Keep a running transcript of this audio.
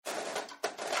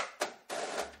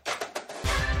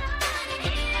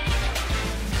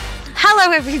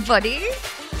Hello, everybody.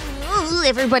 Ooh,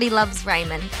 everybody loves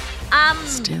Raymond.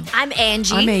 Still. I'm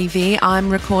Angie. I'm Evie. I'm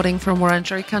recording from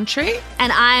Wurundjeri Country.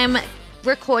 And I'm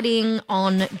recording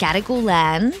on Gadigal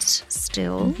land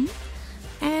still. Mm-hmm.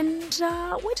 And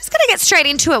we're just going to get straight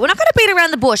into it. We're not going to beat around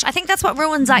the bush. I think that's what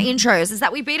ruins our intros, is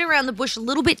that we beat around the bush a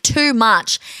little bit too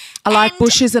much. I like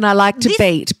bushes and I like to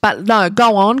beat. But no,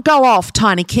 go on. Go off,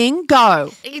 Tiny King.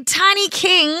 Go. Tiny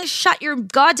King, shut your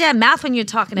goddamn mouth when you're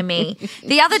talking to me.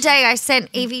 The other day I sent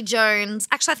Evie Jones,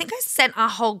 actually I think I sent our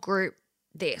whole group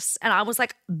this, and I was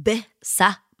like,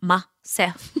 besa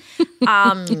myself.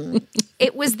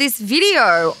 It was this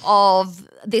video of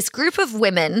this group of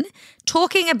women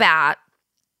talking about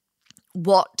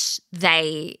what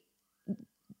they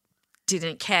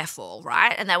didn't care for,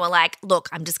 right? And they were like, look,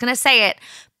 I'm just going to say it.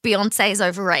 Beyonce is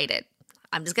overrated.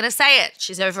 I'm just going to say it.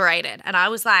 She's overrated. And I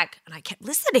was like, and I kept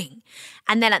listening.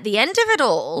 And then at the end of it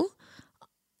all,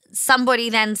 somebody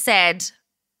then said,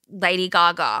 Lady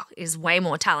Gaga is way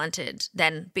more talented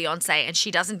than Beyonce and she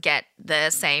doesn't get the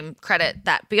same credit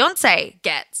that Beyonce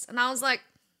gets. And I was like,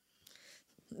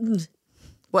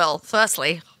 well,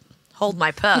 firstly, hold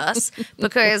my purse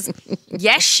because,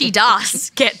 yes, she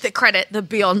does get the credit that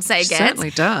Beyonce gets. She certainly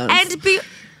does. And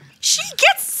she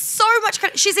gets so much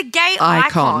credit. She's a gay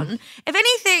icon. If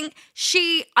anything,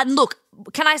 and look,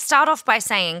 can I start off by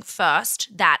saying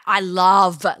first that I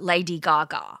love Lady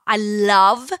Gaga. I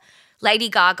love Lady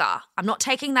Gaga. I'm not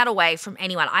taking that away from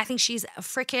anyone. I think she's a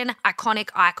freaking iconic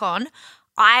icon.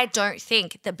 I don't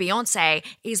think that Beyonce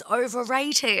is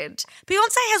overrated.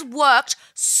 Beyonce has worked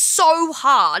so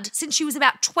hard since she was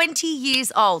about 20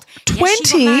 years old. 20? Yes,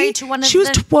 she got married to one of she was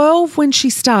 12 when she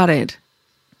started.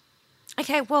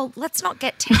 Okay, well, let's not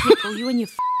get technical, you and your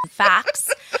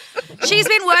facts. She's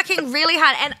been working really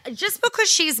hard, and just because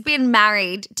she's been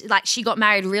married, like she got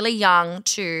married really young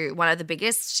to one of the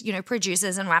biggest,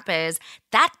 producers and rappers,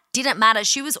 that didn't matter.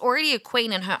 She was already a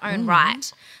queen in her own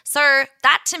right. So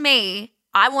that, to me,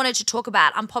 I wanted to talk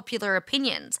about unpopular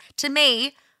opinions. To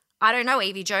me, I don't know,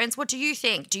 Evie Jones, what do you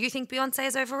think? Do you think Beyonce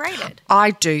is overrated?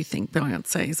 I do think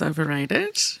Beyonce is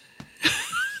overrated.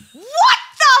 What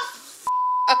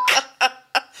the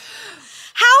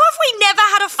How have we never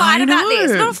had a fight about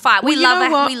this? Not a fight. We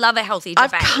love a healthy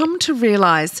debate. I've come to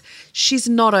realise she's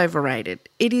not overrated.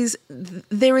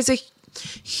 There is a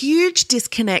huge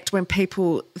disconnect when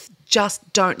people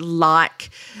just don't like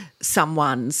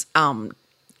someone's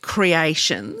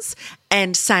creations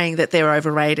and saying that they're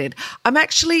overrated. I'm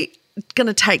actually going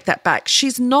to take that back.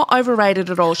 She's not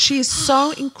overrated at all. She is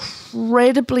so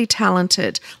incredibly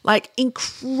talented, like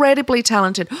incredibly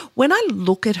talented. When I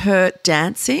look at her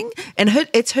dancing, and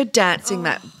it's her dancing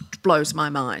that blows my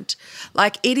mind.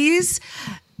 Like, it is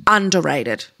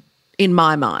underrated in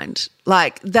my mind.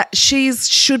 Like, that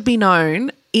should be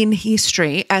known in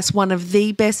history as one of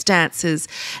the best dancers,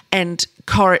 and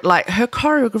her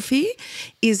choreography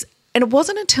is. And it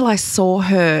wasn't until I saw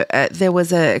her, there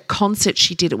was a concert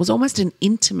she did. It was almost an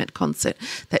intimate concert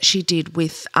that she did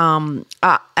with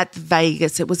at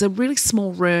Vegas. It was a really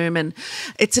small room, and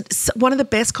it's one of the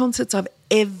best concerts I've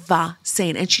ever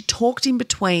seen. And she talked in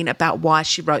between about why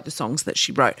she wrote the songs that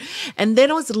she wrote. And then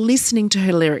I was listening to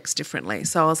her lyrics differently.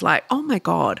 So I was like, oh my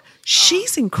God,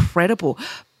 she's incredible.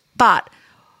 But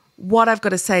what I've got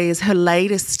to say is her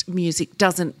latest music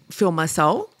doesn't fill my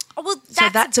soul. Well,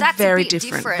 that's very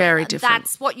different. Very different.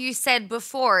 That's what you said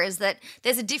before, is that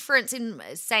there's a difference in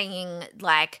saying,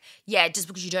 like, yeah, just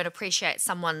because you don't appreciate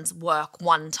someone's work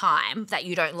one time, that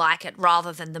you don't like it,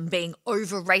 rather than them being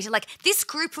overrated. Like, this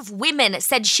group of women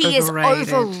said she is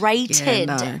overrated. Yeah,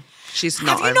 no, she's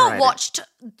not overrated. Have you not watched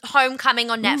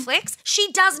Homecoming on Netflix?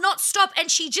 She does not stop,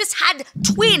 and she just had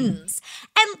twins.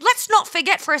 And let's not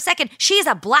forget for a second, she is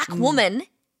a black woman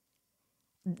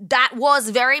that was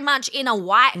very much in a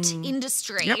white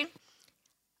industry. Yep.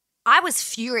 I was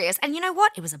furious. And you know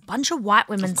what? It was a bunch of white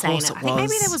women saying it. I think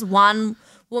maybe there was one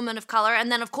woman of colour,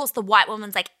 and then, of course, the white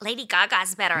woman's like, Lady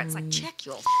Gaga's better. It's like, check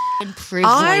your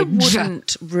privilege.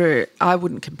 I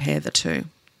wouldn't compare the two.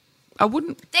 I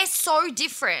wouldn't. They're so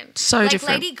different. So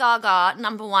different. Lady Gaga,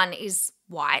 number one, is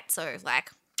white, so like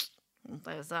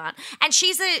there's that. And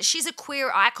she's a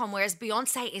queer icon, whereas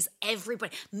Beyonce is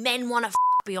everybody. Men want to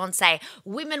Beyonce.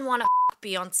 Women want to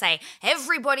Beyonce.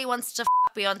 Everybody wants to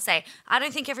Beyonce. I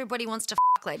don't think everybody wants to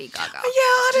Lady Gaga.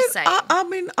 Yeah, I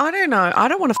mean, I don't know. I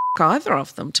don't want to either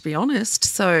of them, to be honest.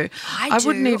 So I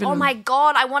wouldn't even. Oh my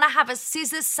God, I want to have a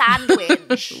scissor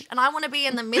sandwich, and I want to be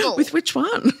in the middle. With which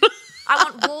one? I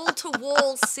want wall to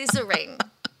wall scissoring.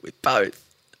 With both.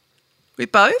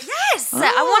 With both? Yes. Oh.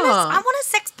 I want to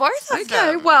sex both of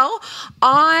them. Okay, well,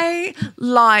 I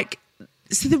like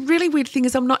See, the really weird thing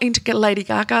is I'm not into Lady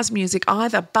Gaga's music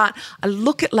either, but I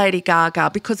look at Lady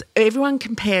Gaga because everyone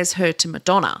compares her to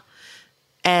Madonna.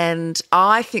 And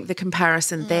I think the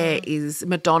comparison there is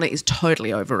Madonna is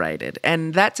totally overrated.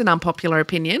 And that's an unpopular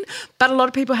opinion, but a lot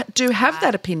of people do have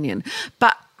that opinion.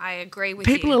 But I agree with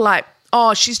people you. are like,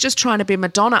 oh, she's just trying to be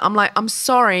Madonna. I'm like, I'm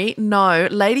sorry. No,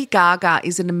 Lady Gaga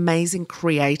is an amazing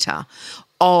creator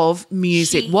of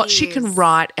music. What she can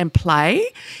write and play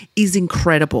is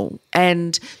incredible.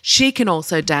 And she can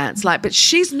also dance. But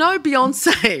she's no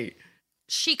Beyonce.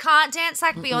 She can't dance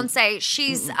like Beyonce.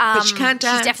 She's But she can't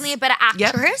dance. She's definitely a better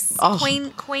actress. Yep. Oh.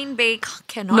 Queen Bee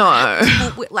cannot. No.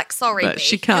 Act. Sorry, No, Bee.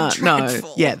 she can't. You're No.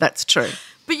 dreadful. Yeah, that's true.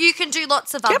 But you can do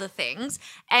lots of other things.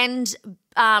 And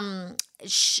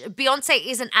Beyonce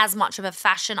isn't as much of a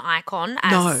fashion icon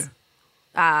as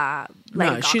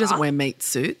Lady Gaga. She doesn't wear meat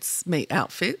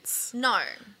outfits. No.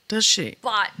 Does she?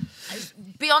 But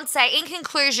Beyonce, in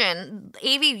conclusion,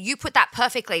 Evie, you put that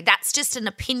perfectly. That's just an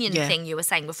opinion thing you were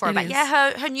saying before It about,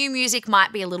 is. her new music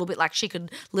might be a little bit like she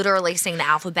could literally sing the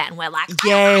alphabet and we're like,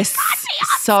 Yes,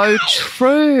 so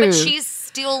true. but she's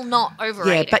still not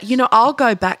overrated. Yeah, but I'll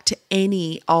go back to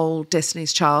any old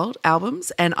Destiny's Child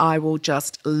albums and I will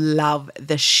just love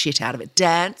the shit out of it.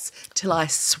 Dance till I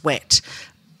sweat.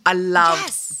 I love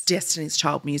Destiny's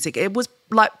Child music. It was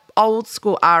like old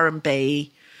school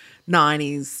R&B,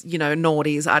 90s,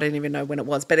 noughties. I don't even know when it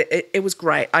was, but it was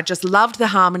great. I just loved the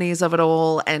harmonies of it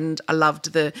all and I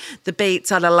loved the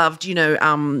beats. And I loved,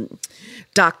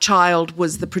 Dark Child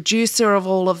was the producer of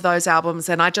all of those albums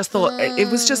and I just thought it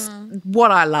was just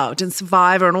what I loved, and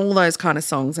Survivor and all those kind of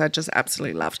songs I just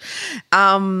absolutely loved.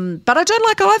 But I don't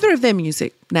like either of their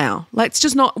music now. It's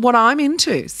just not what I'm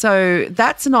into. So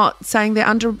that's not saying they're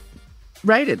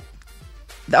underrated.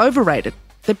 They're overrated.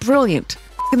 They're brilliant.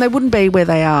 And they wouldn't be where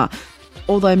they are,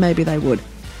 although maybe they would.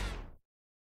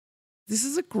 This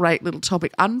is a great little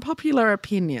topic. Unpopular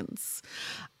opinions.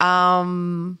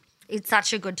 It's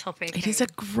such a good topic. It is a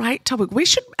great topic. We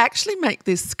should actually make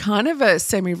this kind of a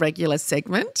semi-regular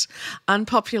segment.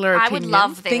 Unpopular opinions. I would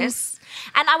love this.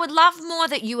 And I would love more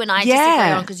that you and I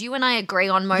disagree on, because you and I agree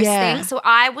on most things. So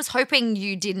I was hoping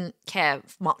you didn't care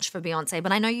much for Beyonce,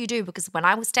 but I know you do, because when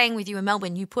I was staying with you in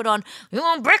Melbourne, you put on "You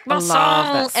Won't Break My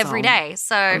Soul" every day.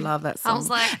 So I love that song. I was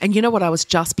like, and you know what I was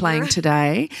just playing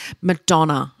today?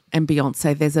 Madonna and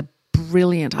Beyonce. There's a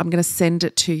brilliant, I'm going to send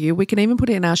it to you. We can even put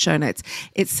it in our show notes.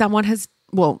 It's someone has,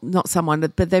 well, not someone,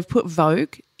 but they've put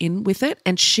Vogue in with it,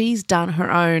 and she's done her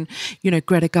own,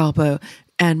 Greta Garbo,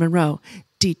 Anne Monroe,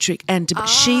 Dietrich, and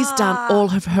she's done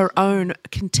all of her own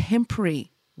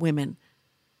contemporary women.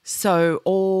 So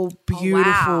all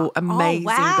beautiful, amazing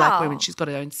black women. She's got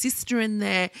her own sister in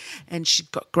there, and she's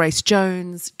got Grace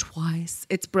Jones twice.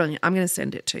 It's brilliant. I'm going to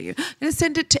send it to you. I'm going to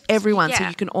send it to everyone so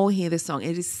you can all hear this song.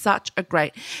 It is such a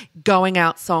great going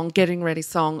out song, getting ready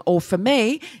song, or for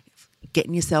me,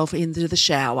 getting yourself into the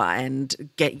shower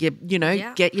and get your,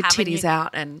 get your titties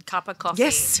out and cup of coffee.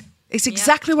 Yes. It's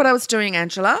exactly what I was doing,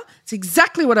 Angela. It's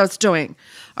exactly what I was doing.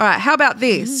 All right, how about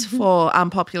this for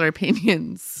unpopular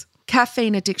opinions?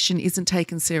 Caffeine addiction isn't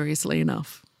taken seriously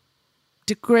enough.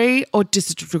 Degree or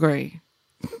disagree?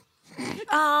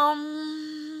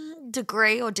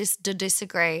 Degree or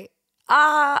disagree?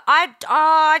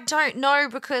 I don't know,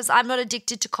 because I'm not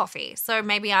addicted to coffee. So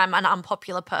maybe I'm an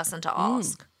unpopular person to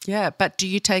ask. Yeah, but do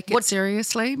you take it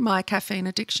seriously, my caffeine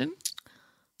addiction?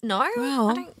 No,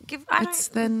 Well, I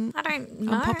don't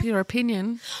know. Unpopular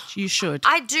opinion, you should.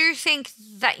 I do think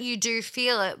that you do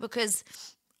feel it, because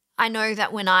I know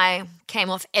that when I came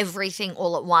off everything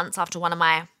all at once after one of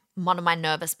my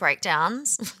nervous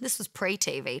breakdowns, this was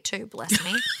pre-TV too, bless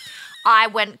me, I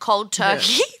went cold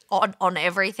turkey on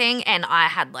everything, and I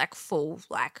had full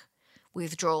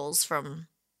withdrawals from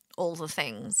all the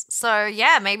things. So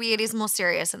yeah, maybe it is more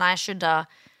serious, and I should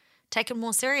take it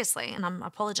more seriously. And I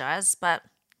apologize, but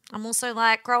I'm also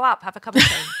grow up, have a cup of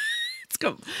tea. It's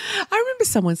good. I remember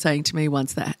someone saying to me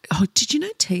once that, oh, did you know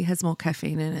tea has more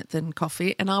caffeine in it than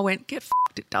coffee? And I went, get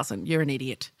f***ed, it doesn't. You're an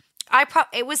idiot.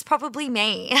 It was probably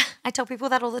me. I tell people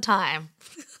that all the time.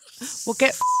 Well,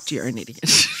 get f***ed, you're an idiot.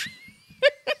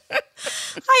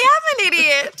 I am an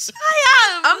idiot.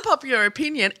 I am. Unpopular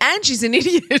opinion, Angie's an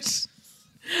idiot.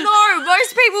 No,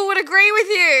 most people would agree with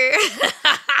you.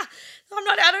 I'm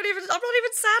not even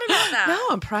sad about that. No,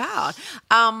 I'm proud.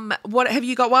 What have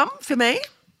you got one for me?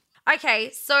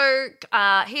 Okay, so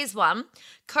here's one.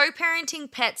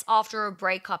 Co-parenting pets after a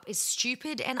breakup is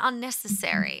stupid and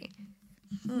unnecessary.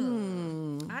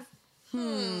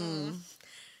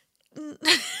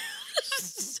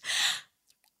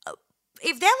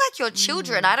 If they're your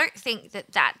children, I don't think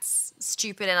that that's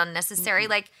stupid and unnecessary.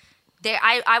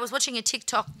 I was watching a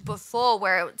TikTok before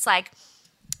where it's like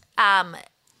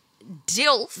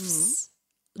DILFs,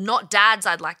 not dads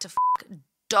I'd like to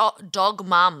dog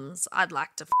mums I'd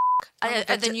like to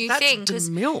are the new thing. That's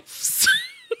DeMilfs.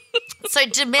 So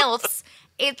DeMilfs,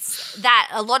 it's that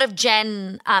a lot of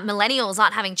millennials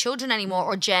aren't having children anymore,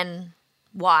 or Gen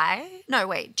Y. No,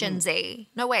 wait, Gen Z.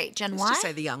 No, wait, Gen Y? Let's just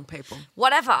say the young people.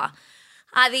 Whatever.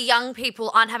 The young people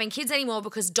aren't having kids anymore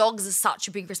because dogs are such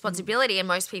a big responsibility and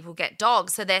most people get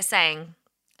dogs. So they're saying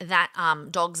that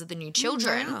dogs are the new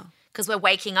children because we're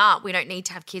waking up. We don't need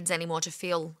to have kids anymore to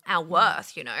feel our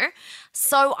worth, you know.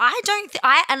 So I don't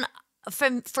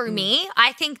for me,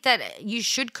 I think that you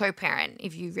should co-parent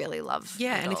if you really love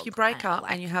and if you break up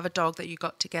and you have a dog that you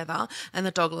got together and the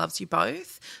dog loves you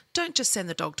both, don't just send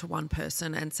the dog to one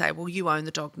person and say, well, you own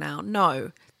the dog now.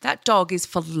 No, that dog is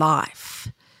for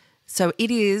life. So it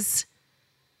is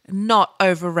not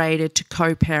overrated to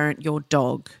co-parent your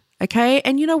dog, okay?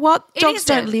 And you know what? Dogs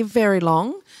don't live very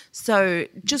long, so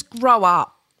just grow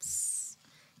up.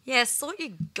 Yeah, sort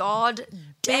your god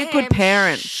Be a good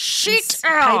parent. Shit Pay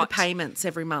out. the payments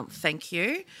every month. Thank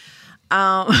you.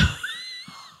 What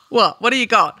do you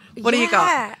got? What do you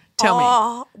got? Tell me.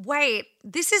 Oh, wait.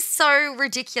 This is so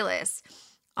ridiculous.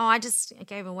 Oh, I just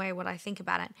gave away what I think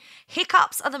about it.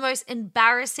 Hiccups are the most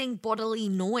embarrassing bodily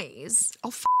noise.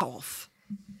 Oh, off.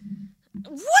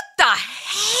 What the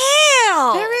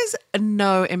hell? There is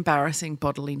no embarrassing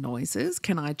bodily noises,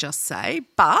 can I just say?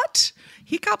 But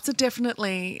hiccups are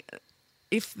definitely,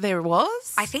 if there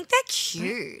was. I think they're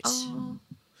cute. Oh.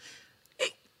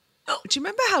 Do you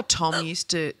remember how Tom used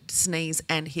to sneeze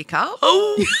and hiccup?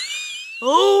 Oh.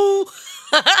 Oh.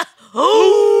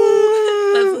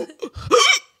 Oh.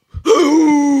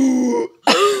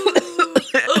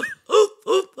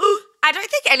 I don't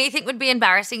think anything would be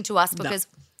embarrassing to us because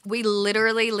we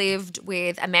literally lived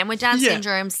with a man with Down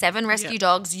syndrome, 7 rescue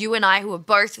dogs, you and I, who were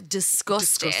both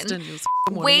disgusting.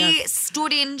 We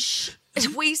stood in shit.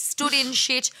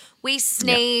 We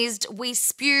sneezed. We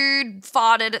spewed,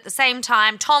 farted at the same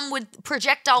time. Tom would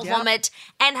projectile vomit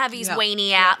and have his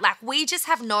weenie out. Like, we just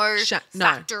have no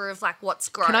factor of, like, what's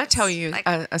gross. Can I tell you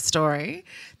a story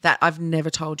that I've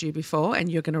never told you before,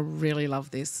 and you're going to really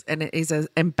love this, and it is an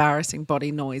embarrassing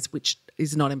body noise, which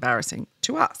is not embarrassing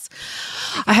to us.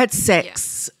 I had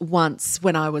sex once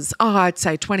when I was, I'd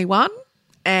say 21.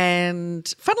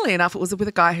 And funnily enough, it was with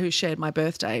a guy who shared my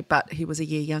birthday, but he was a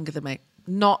year younger than me.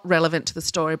 Not relevant to the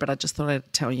story, but I just thought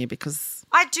I'd tell you because...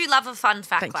 I do love a fun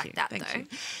fact like that, Thank though. you.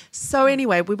 So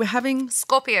anyway, we were having...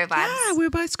 Scorpio vibes. Yeah, we were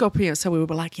both Scorpio. So we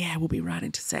were like, we'll be right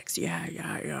into sex. Yeah.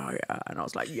 And I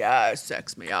was like,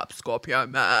 sex me up, Scorpio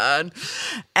man.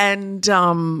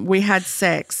 And we had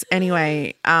sex.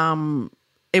 Anyway,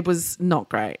 it was not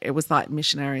great. It was like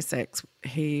missionary sex.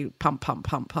 He pump.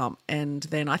 And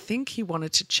then I think he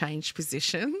wanted to change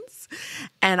positions.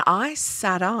 And I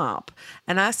sat up.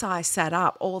 And as I sat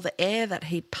up, all the air that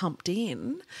he'd pumped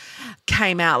in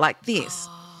came out like this.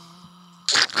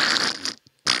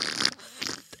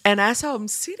 And as I'm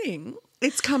sitting,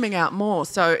 it's coming out more.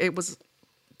 So it was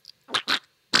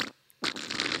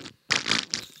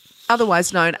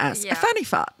otherwise known as a fanny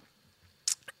fart.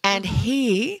 And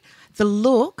the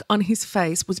look on his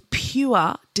face was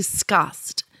pure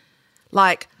disgust.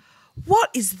 Like, what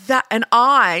is that? And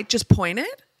I just pointed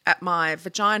at my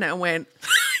vagina and went,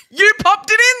 you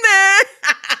popped it in there.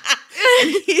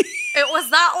 It was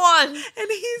that one. And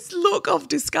his look of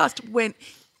disgust went,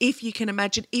 if you can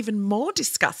imagine, even more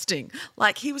disgusting.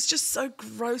 Like, he was just so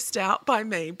grossed out by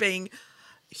me being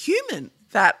human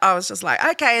that I was just like,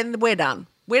 okay, and we're done.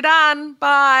 We're done.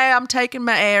 Bye. I'm taking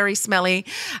my airy fanny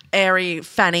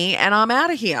and I'm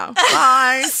out of here.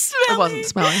 Bye. It wasn't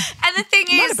smelly. And the thing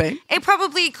is, it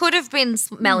probably could have been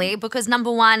smelly because,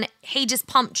 number one, he just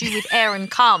pumped you with air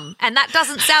and cum. And that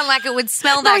doesn't sound like it would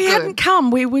smell that good. No, he hadn't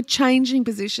come. We were changing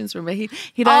positions. Remember,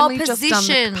 he'd only just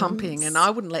done the pumping and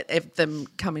I wouldn't let them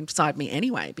come inside me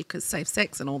anyway because safe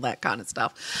sex and all that kind of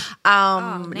stuff.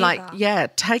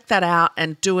 Take that out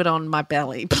and do it on my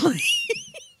belly, please.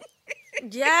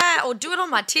 Yeah, or do it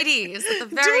on my titties at the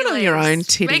very least. Do it on your own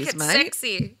titties, Make it mate.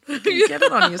 Sexy. Get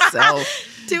it on yourself.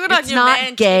 Do it on your man.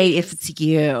 It's not gay titties. if it's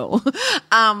you.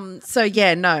 No.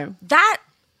 That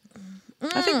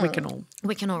I think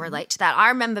we can all relate to that. I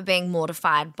remember being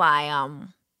mortified by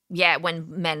when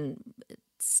men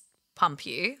pump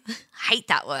you. Hate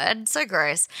that word. So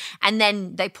gross. And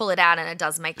then they pull it out and it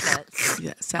does make the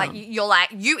sound. like you're like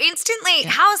you instantly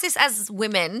how is this as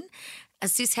women,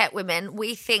 as cis het women,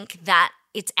 we think that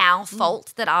it's our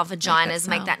fault that our vaginas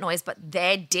make sound. that noise, but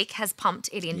their dick has pumped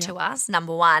it into us,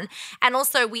 number one. And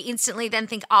also we instantly then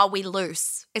think, are we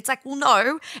loose? It's like, well,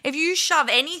 no. If you shove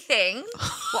anything,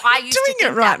 well, I used to Doing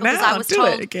think it right that because now. I was Do told.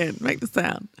 it again. Make the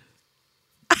sound.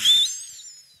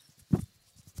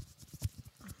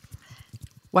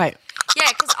 Wait. Yeah,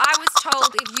 because I was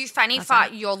told if you fanny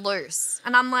fart, you're loose.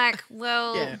 And I'm like,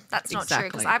 well, Yeah, that's not true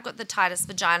because exactly. I've got the tightest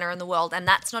vagina in the world and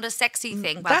that's not a sexy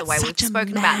thing, by the That's way. We've such a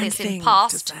spoken about man this thing in to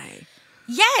past. say.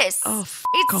 Yes. Oh, f-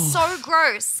 it's off. so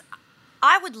gross.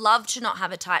 I would love to not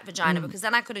have a tight vagina because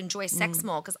then I could enjoy sex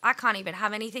more because I can't even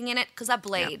have anything in it because I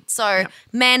bleed. So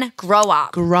men, grow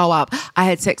up. Grow up. I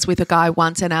had sex with a guy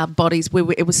once and our bodies,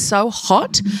 it was so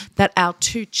hot that our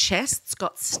two chests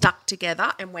got stuck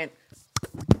together and went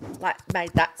like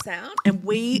made that sound and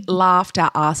we laughed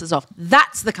our asses off.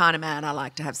 That's the kind of man I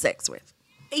like to have sex with.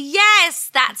 Yes,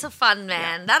 that's a fun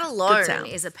man. That alone sound.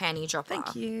 is a panty dropper.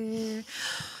 Thank you.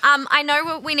 I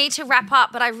know we need to wrap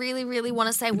up, but I really, really want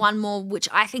to say one more, which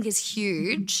I think is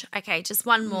huge. Okay, just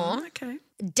one more. Okay.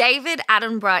 David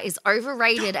Attenborough is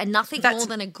overrated and nothing more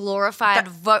than a glorified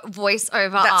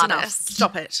voiceover That's enough. artist.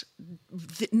 Stop it.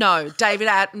 No, David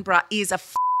Attenborough is a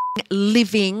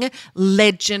living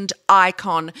legend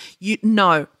icon.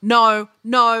 No.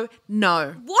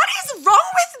 What is wrong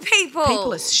with people?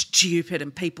 People are stupid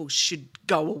and people should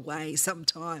go away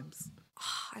sometimes.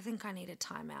 I think I need a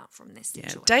timeout from this Yeah,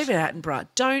 situation. David Attenborough,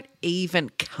 don't even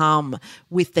come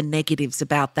with the negatives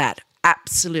about that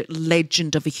absolute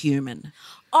legend of a human.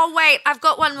 Oh, wait, I've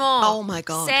got one more. Oh, my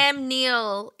God. Sam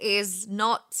Neill is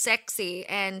not sexy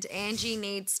and Angie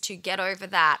needs to get over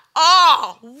that.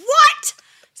 Oh, what?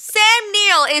 Sam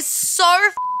Neill is so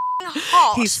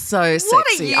hot. He's so What are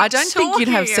sexy. you I don't think you'd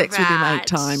have talking sex with him about? 8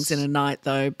 times in a night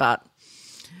though, but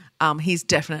he's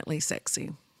definitely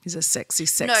sexy. He's a sexy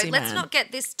No, man. let's not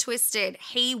get this twisted.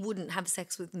 He wouldn't have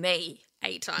sex with me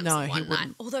 8 times No, in he one night.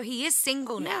 wouldn't. Although he is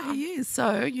single now. Yeah, he is.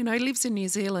 So, he lives in New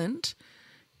Zealand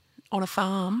on a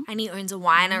farm. And he owns a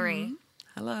winery.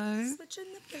 Hello.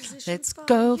 Let's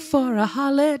go for a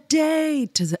holiday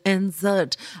to the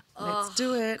NZ. Let's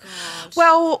do it.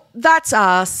 Well, that's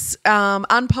us.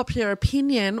 Unpopular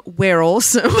opinion, we're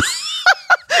awesome.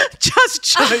 Just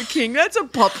joking. That's a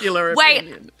popular Wait.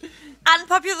 opinion.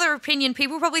 Unpopular opinion,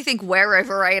 people probably think we're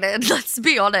overrated. Let's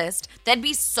be honest. There'd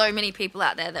be so many people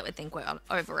out there that would think we're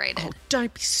overrated. Oh,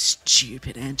 don't be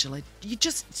stupid, Angela. You're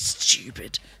just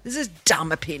stupid. This is a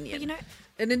dumb opinion.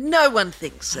 And no one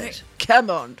thinks that.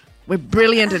 Come on. We're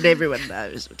brilliant and everyone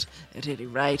knows it. At any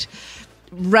rate,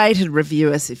 rate and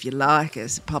review us if you like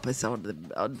us. Pop us on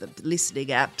the listening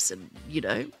apps and,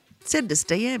 send us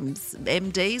DMs,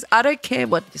 MDs. I don't care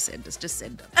what you send us. Just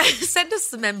send them. Send us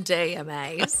some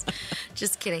MDMAs.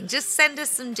 Just kidding. Just send us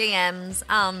some DMs.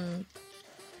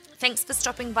 Thanks for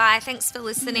stopping by. Thanks for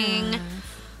listening.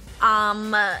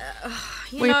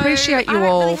 We appreciate I you don't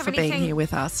all really have for being anything- here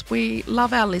with us. We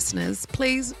love our listeners.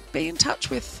 Please be in touch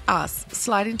with us.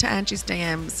 Slide into Angie's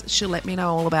DMs. She'll let me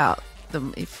know all about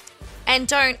them And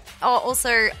don't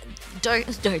worry.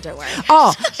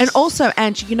 Oh, and also,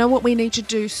 Angie, you know what we need to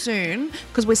do soon,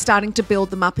 because we're starting to build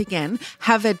them up again,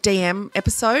 have a DM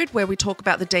episode where we talk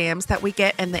about the DMs that we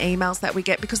get and the emails that we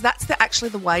get, because that's actually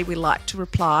the way we like to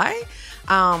reply.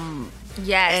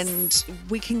 Yes. And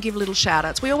we can give little shout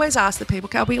outs. We always ask the people,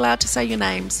 are we allowed to say your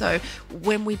name? So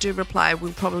when we do reply,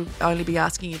 we'll probably only be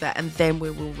asking you that, and then we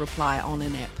will reply on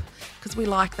an app, because we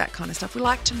like that kind of stuff. We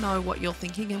like to know what you're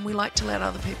thinking and we like to let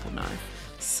other people know.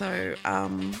 So,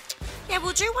 yeah,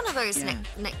 we'll do one of those not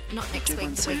next week,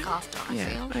 one the soon? week after, I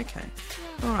feel. Okay.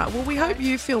 All right. Well, we hope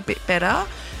you feel a bit better,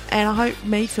 and I hope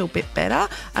me feel a bit better,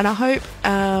 and I hope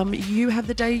you have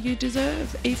the day you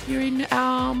deserve if you're in the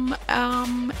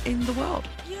world.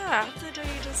 Yeah, the day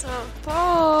you deserve.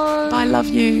 Bye. Bye. Love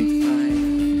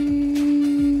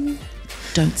you. Bye.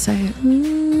 Don't say it.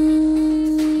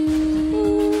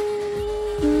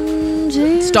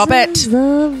 Stop it.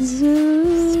 Stop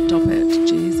it.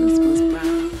 Jesus was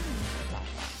brown.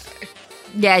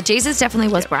 Yeah, Jesus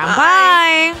definitely was brown.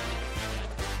 Bye.